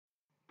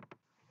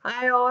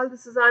Hi all,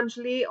 this is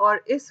Anjali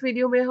और इस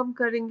video में हम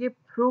करेंगे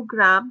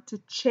programme to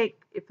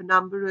check if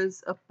number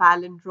is a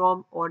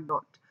palindrome और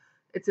not.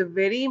 It's a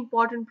very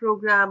important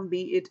programme,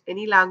 B it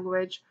any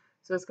language.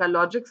 सो इसका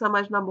logic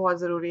समझना बहुत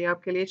ज़रूरी है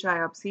आपके लिए, चाहे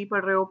आप सी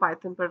पढ़ रहे हो,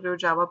 पाइथन पढ़ रहे हो,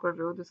 जावा पढ़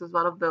रहे हो। This is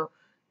one of the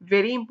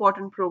very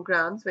important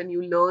programs when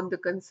you learn the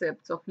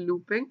concepts of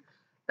looping,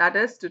 that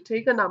is to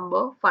take a number,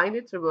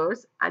 find its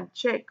reverse and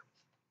check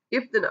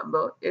if the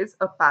number is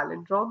a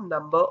palindrome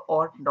number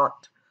or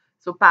not.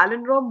 So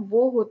palindrome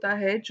वो होता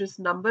है जिस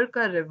number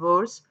का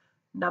reverse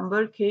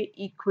number के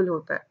equal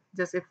होता है।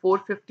 जैसे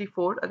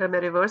 454 अगर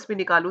मैं रिवर्स भी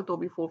निकालूं तो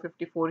भी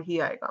 454 ही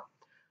आएगा।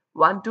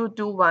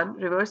 1221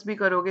 रिवर्स भी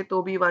करोगे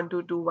तो भी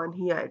 1221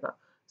 ही आएगा।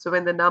 So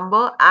when the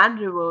number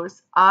and reverse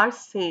are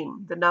same,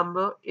 the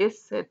number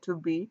is said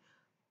to be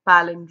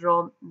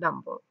palindrome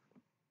number.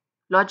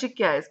 Logic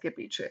क्या है इसके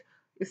पीछे?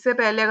 इससे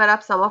पहले अगर आप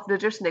सम ऑफ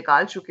डिजिट्स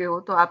निकाल चुके हो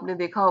तो आपने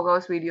देखा होगा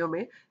उस वीडियो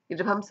में कि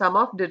जब हम सम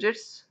ऑफ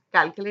डिजिट्स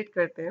कैलकुलेट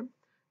करते हैं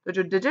तो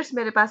जो डिजिट्स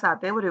मेरे पास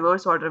आते हैं वो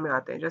रिवर्स ऑर्डर में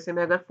आते हैं। जैसे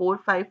मैं अगर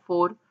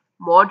 454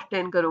 मॉड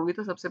 10 करूंगी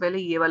तो सबसे पहले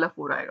ये वाला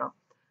 4 आएगा,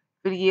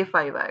 फिर ये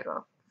 5 आएगा,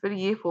 फिर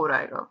ये 4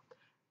 आएगा।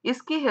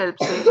 इसकी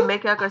हेल्प से मैं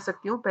क्या कर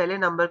सकती हूँ, पहले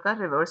नंबर का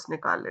रिवर्स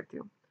निकाल लेती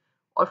हूँ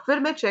और फिर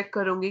मैं चेक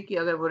करूंगी कि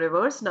अगर वो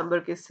रिवर्स नंबर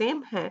के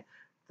सेम है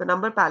तो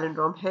नंबर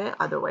पैलिंड्रोम है,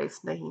 अदरवाइज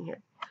नहीं है।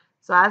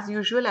 So as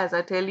usual, as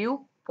I tell you,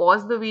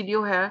 pause the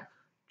video here,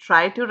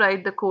 try to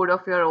write the code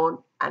of your own,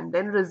 and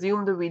then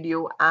resume the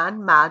video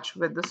and match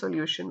with the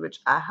solution which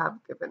I have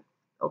given.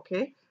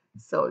 Okay,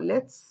 so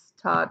let's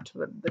start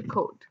with the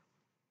code.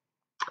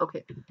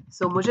 Okay,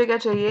 सो मुझे क्या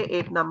चाहिए,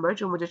 एक number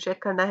जो मुझे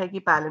check करना है कि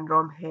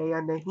palindrome है या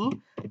नहीं,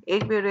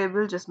 एक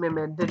वेरिएबल जिसमें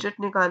मैं डिजिट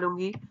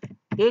निकालूंगी,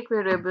 एक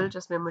वेरिएबल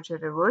जिसमें मुझे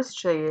रिवर्स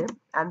चाहिए,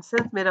 एंड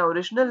सिंस मेरा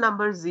ओरिजिनल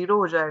नंबर 0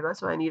 हो जाएगा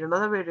सो I need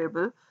another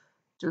variable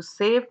to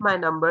save my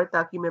number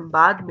ताकि मैं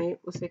बाद में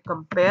उसे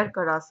कंपेयर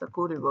करा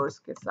सकूं रिवर्स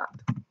के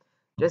साथ,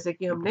 जैसे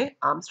कि हमने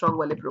आर्मस्ट्रॉन्ग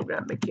वाले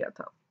प्रोग्राम में किया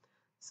था।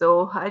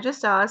 सो I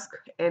just ask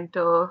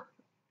enter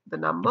the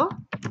number.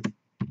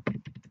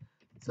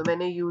 सो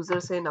मैंने यूजर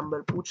से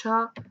नंबर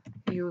पूछा,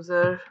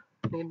 यूजर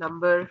ने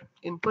नंबर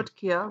इनपुट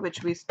किया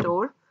which we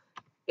store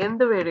in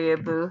the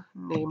variable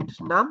named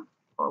num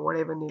or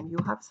whatever name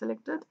you have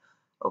selected.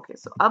 Okay,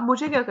 so अब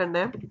मुझे क्या करना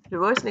है,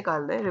 रिवर्स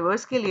निकालना है।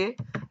 रिवर्स के लिए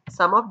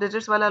सम ऑफ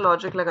डिजिट्स वाला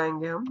लॉजिक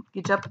लगाएंगे हम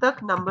कि जब तक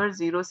नंबर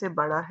 0 से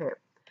बड़ा है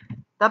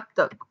तब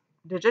तक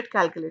डिजिट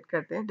कैलकुलेट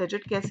करते हैं।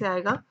 डिजिट कैसे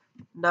आएगा,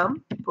 नम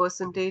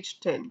परसेंटेज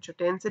 10, जो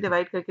 10 से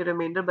डिवाइड करके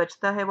रिमाइंडर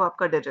बचता है वो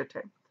आपका डिजिट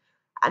है।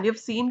 एंड यू हैव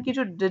सीन कि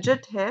जो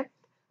डिजिट है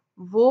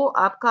वो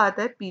आपका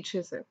आता है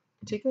पीछे से।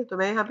 ठीक है, तो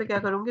मैं यहाँ पे क्या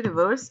करूंगी,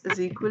 reverse is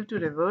equal to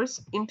reverse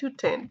into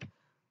 10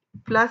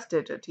 plus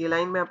digit. ये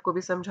लाइन मैं आपको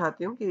भी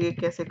समझाती हूँ कि ये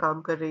कैसे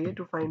काम कर रही है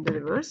to find the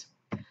reverse.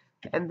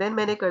 And then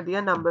मैंने कर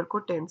दिया नंबर को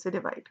 10 से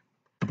डिवाइड।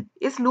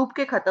 इस लूप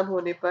के खत्म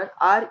होने पर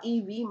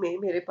REV में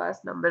मेरे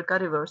पास नंबर का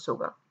रिवर्स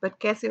होगा, बट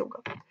कैसे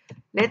होगा?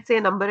 लेट्स से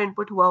नंबर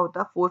इनपुट हुआ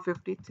होता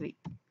 453।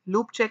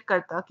 लूप चेक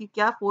करता कि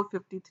क्या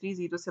 453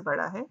 0 से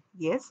बड़ा है।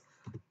 यस,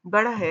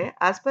 बड़ा है।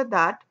 एज पर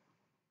दैट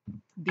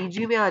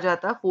DG में आ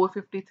जाता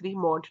 453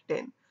 mod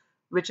 10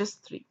 विच इज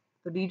 3,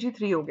 तो DG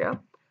 3 हो गया।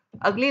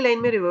 अगली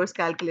लाइन में रिवर्स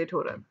कैलकुलेट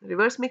हो रहा है।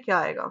 रिवर्स में क्या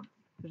आएगा,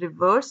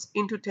 रिवर्स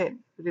इंटू 10।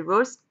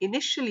 रिवर्स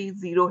इनिशियली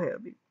 0 है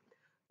अभी,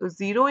 तो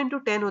 0 इंटू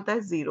 10 होता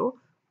है 0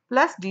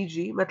 प्लस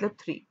DG मतलब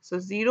 3, सो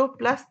 0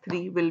 प्लस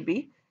 3 विल बी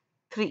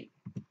 3।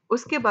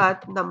 उसके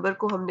बाद नंबर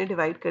को हमने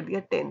डिवाइड कर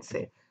दिया 10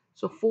 से,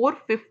 सो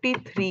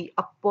 453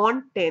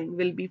 अपॉन 10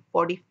 विल बी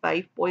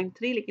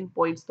 45.3, लेकिन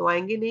पॉइंट्स तो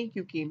आएंगे नहीं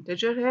क्योंकि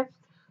इंटीजर है,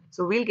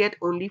 so we'll get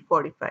only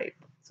 45.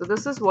 So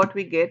this is what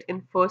we get in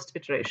first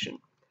iteration.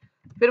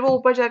 फिर वो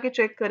ऊपर जाके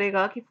चेक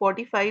करेगा कि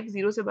 45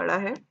 0 से बड़ा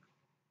है।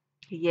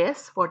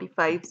 Yes,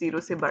 45 0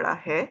 से बड़ा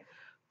है।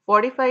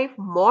 45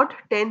 mod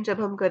 10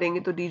 जब हम करेंगे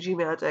तो DG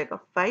में आ जाएगा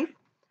 5।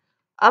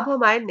 अब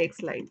हम आए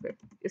नेक्स्ट लाइन पे,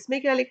 इसमें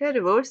क्या लिखा है,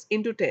 रिवर्स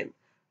इंटू 10।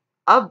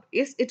 अब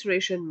इस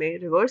इटरेशन में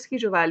रिवर्स की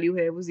जो वैल्यू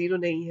है वो 0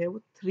 नहीं है, वो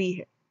 3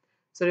 है।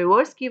 सो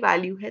रिवर्स की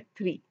वैल्यू है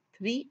 3।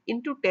 3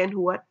 इंटू 10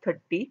 हुआ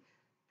 30।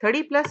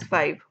 30 plus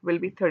 5 will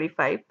be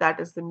 35.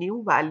 That is the new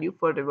value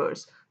for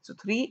reverse. So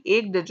 3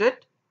 एक डिजिट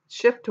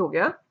शिफ्ट हो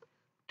गया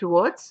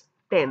towards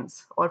tens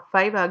और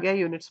 5 आ गया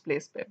यूनिट्स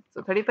प्लेस पे,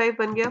 so 35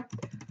 बन गया।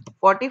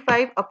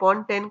 45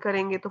 अपॉन 10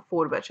 करेंगे तो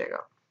 4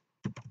 बचेगा।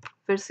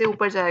 फिर से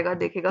ऊपर जाएगा,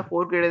 देखेगा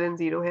 4 ग्रेटर देन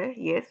 0 है।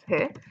 यस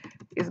है,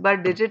 इस बार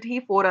डिजिट ही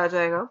 4 आ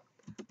जाएगा।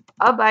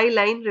 अब आई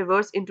लाइन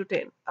रिवर्स इंटू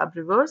 10। अब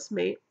रिवर्स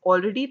में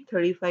ऑलरेडी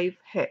 35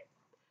 है।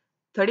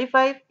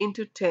 35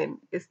 into 10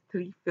 is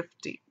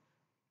 350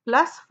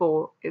 plus 4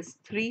 is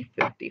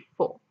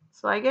 354.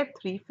 So I get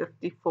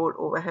 354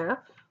 over here.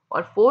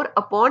 और 4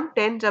 upon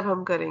 10 जब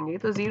हम करेंगे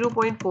तो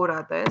 0.4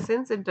 आता है।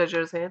 सिंस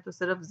इंटीजर्स हैं तो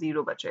सिर्फ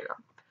 0 बचेगा।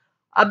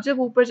 अब जब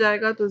ऊपर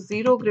जाएगा तो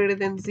 0 greater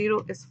than 0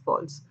 is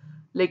false.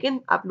 लेकिन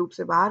आप लूप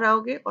से बाहर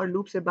आओगे और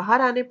लूप से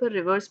बाहर आने पर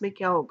रिवर्स में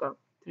क्या होगा,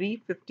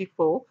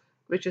 354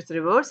 which is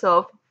reverse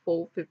of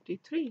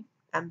 453,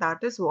 and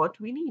that is what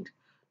we need.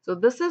 So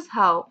this is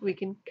how we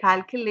can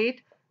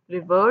calculate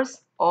reverse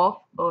of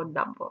a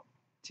number.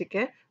 ठीक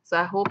है, सो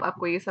आई होप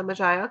आपको ये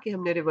समझ आया कि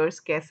हमने रिवर्स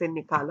कैसे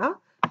निकाला.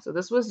 So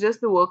this was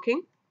just the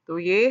working. तो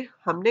ये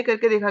हमने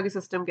करके देखा कि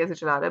सिस्टम कैसे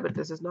चला रहा है, but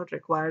this is not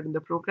required in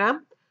the programme.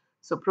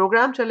 So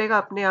programme चलेगा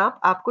अपने आप.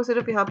 आपको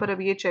सिर्फ यहाँ पर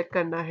अब ये चेक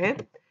करना है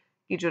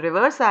कि जो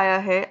रिवर्स आया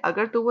है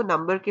अगर तो वो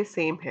नंबर के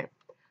सेम है.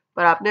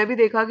 पर आपने अभी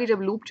देखा कि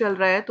जब लूप चल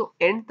रहा है तो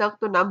एंड तक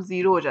तो नम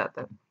 0 हो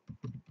जाता है.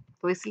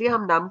 तो इसलिए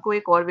हम नम को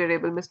एक और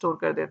वेरिएबल में स्टोर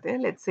कर देते हैं,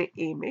 लेट्स से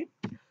a में.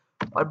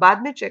 और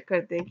बाद में चेक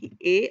करते हैं कि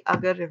a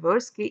अगर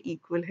रिवर्स के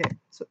इक्वल है.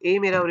 सो a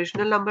मेरा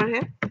ओरिजिनल नंबर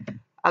है.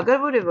 अगर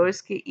वो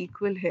रिवर्स के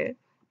इक्वल है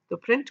तो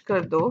प्रिंट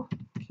कर दो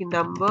कि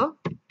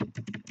number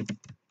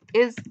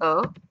is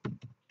a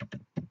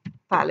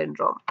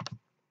palindrome.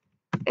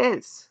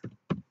 Else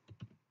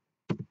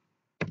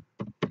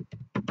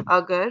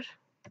अगर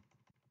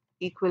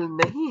इक्वल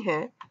नहीं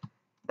है,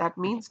 that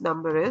means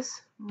number is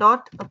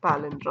not a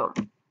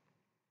palindrome.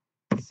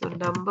 So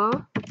number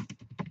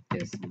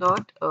is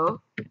not a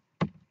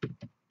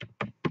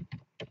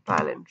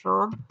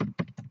palindrome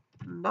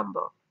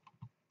number.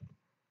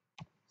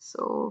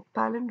 So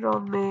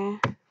palindrome में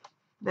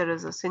there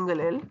is a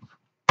single L.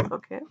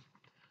 Okay.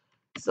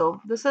 So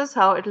this is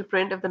how it will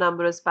print if the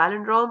number is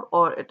palindrome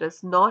or it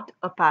is not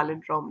a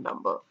palindrome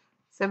number.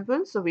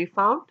 Simple. So we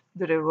found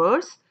the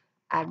reverse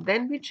and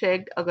then we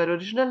checked अगर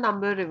original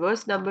number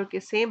reverse number के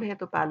same है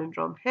तो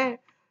palindrome है,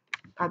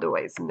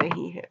 otherwise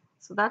nahi hai.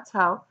 So that's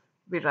how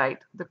we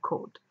write the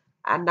code.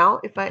 And now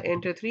if I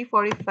enter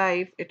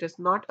 345, it is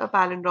not a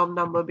palindrome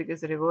number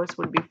because the reverse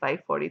would be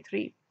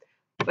 543.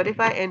 But if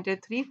I enter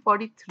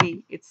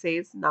 343, it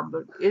says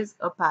number is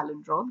a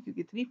palindrome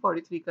क्योंकि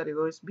 343 का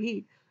reverse भी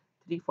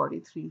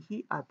 343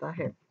 ही आता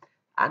है.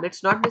 And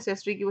it's not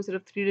necessary कि वो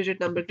सिर्फ 3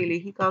 digit number के लिए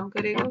ही काम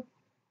करेगा.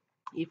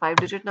 ये 5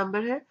 digit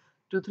number है,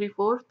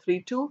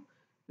 23432.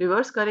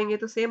 reverse करेंगे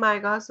तो same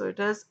आएगा, so it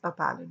is a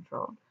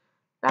palindrome.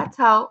 That's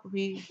how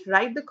we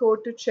write the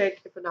code to check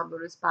if a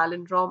number is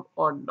palindrome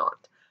or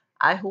not.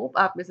 I hope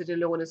आप में से जिन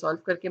लोगों ने सॉल्व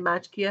करके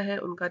मैच किया है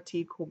उनका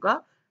ठीक होगा.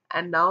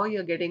 And now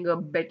you're getting a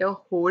better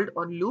hold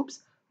on loops.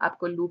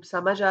 आपको लूप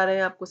समझ आ रहे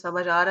हैं, आपको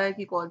समझ आ रहा है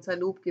कि कौन सा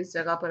लूप किस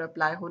जगह पर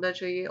अप्लाई होना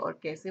चाहिए और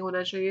कैसे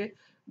होना चाहिए.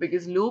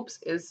 Because loops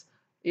is,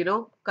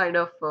 kind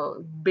of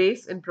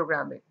base in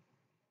programming.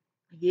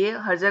 ये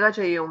हर जगह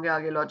चाहिए होंगे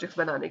आगे लॉजिक्स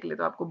बनाने के लिए,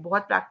 तो आपको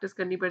बहुत प्रैक्टिस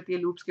करनी पड़ती है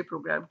लूप्स के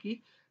प्रोग्राम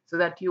की, so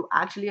that you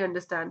actually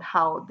understand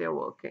how they're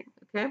working.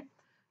 Okay,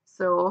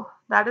 so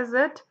that is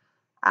it.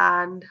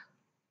 And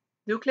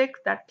do click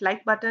that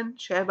like button,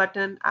 share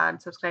button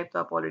and subscribe तो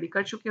आप ऑलरेडी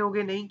कर चुके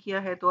होंगे, नहीं किया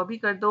है तो अभी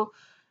कर दो.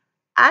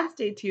 And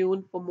stay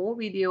tuned for more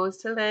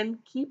videos. Till then,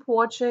 keep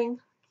watching,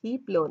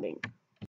 keep learning.